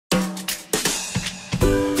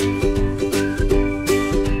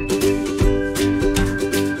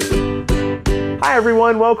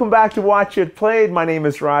everyone, welcome back to Watch It Played. My name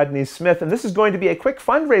is Rodney Smith, and this is going to be a quick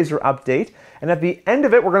fundraiser update. And at the end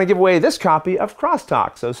of it, we're going to give away this copy of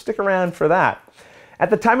Crosstalk, so stick around for that.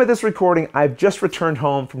 At the time of this recording, I've just returned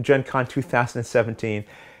home from Gen Con 2017.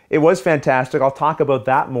 It was fantastic. I'll talk about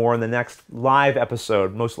that more in the next live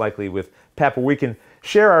episode, most likely with Pep, where we can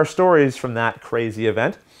share our stories from that crazy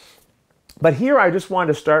event. But here I just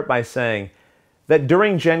wanted to start by saying that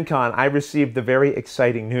during Gen Con, I received the very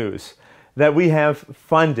exciting news that we have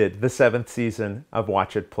funded the 7th season of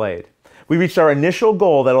Watch It Played. We reached our initial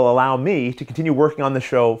goal that will allow me to continue working on the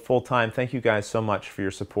show full-time. Thank you guys so much for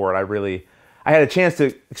your support. I had a chance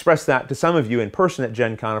to express that to some of you in person at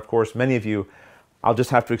Gen Con. Of course, many of you, I'll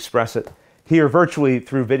just have to express it here virtually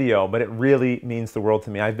through video, but it really means the world to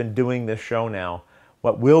me. I've been doing this show now,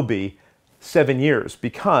 what will be 7 years,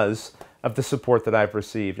 because of the support that I've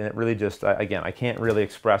received. And it really just, again, I can't really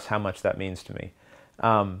express how much that means to me.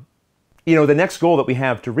 You know, the next goal that we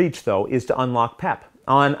have to reach, though, is to unlock PEP.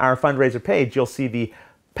 On our fundraiser page, you'll see the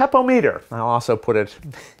PEP-O-meter. I'll also put it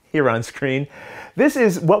here on screen. This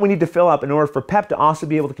is what we need to fill up in order for PEP to also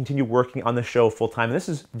be able to continue working on the show full-time. And this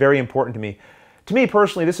is very important to me. To me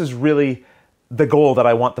personally, this is really the goal that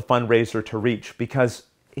I want the fundraiser to reach, because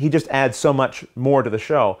he just adds so much more to the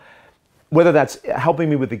show. Whether that's helping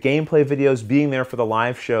me with the gameplay videos, being there for the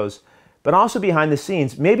live shows, but also behind the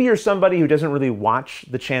scenes. Maybe you're somebody who doesn't really watch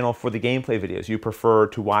the channel for the gameplay videos. You prefer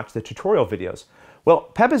to watch the tutorial videos. Well,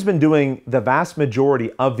 Pep has been doing the vast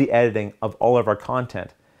majority of the editing of all of our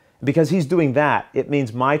content. Because he's doing that, it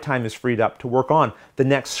means my time is freed up to work on the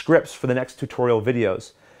next scripts for the next tutorial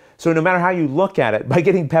videos. So no matter how you look at it, by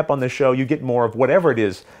getting Pep on the show, you get more of whatever it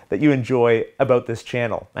is that you enjoy about this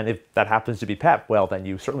channel. And if that happens to be Pep, well, then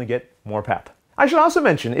you certainly get more Pep. I should also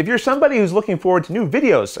mention, if you're somebody who's looking forward to new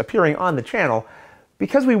videos appearing on the channel,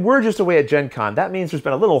 because we were just away at Gen Con, that means there's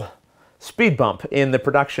been a little speed bump in the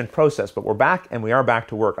production process, but we're back and we are back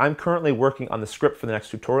to work. I'm currently working on the script for the next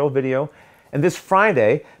tutorial video, and this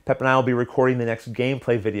Friday, Pep and I will be recording the next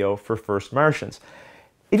gameplay video for First Martians.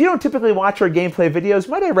 If you don't typically watch our gameplay videos,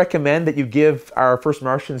 might I recommend that you give our First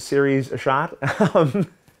Martians series a shot?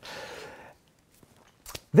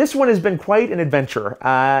 This one has been quite an adventure.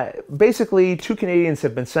 Basically, 2 Canadians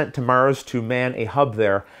have been sent to Mars to man a hub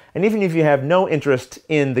there. And even if you have no interest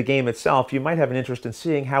in the game itself, you might have an interest in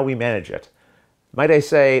seeing how we manage it. Might I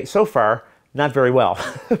say, so far, not very well.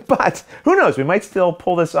 But who knows, we might still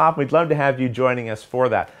pull this off. We'd love to have you joining us for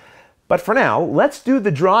that. But for now, let's do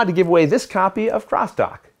the draw to give away this copy of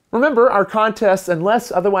Crosstalk. Remember, our contests,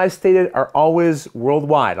 unless otherwise stated, are always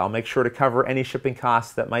worldwide. I'll make sure to cover any shipping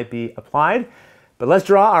costs that might be applied. But let's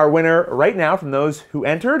draw our winner right now from those who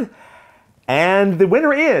entered. And the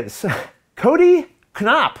winner is Cody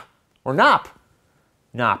Knopp, or Knopp.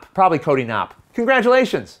 Knopp, probably Cody Knopp.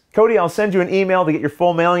 Congratulations. Cody, I'll send you an email to get your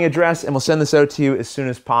full mailing address, and we'll send this out to you as soon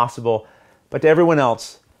as possible. But to everyone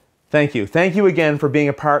else, thank you. Thank you again for being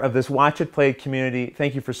a part of this Watch It Played community.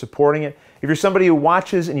 Thank you for supporting it. If you're somebody who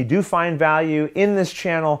watches and you do find value in this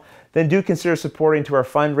channel, then do consider supporting to our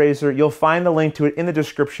fundraiser. You'll find the link to it in the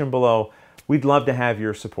description below. We'd love to have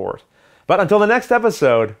your support. But until the next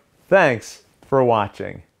episode, thanks for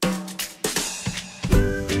watching.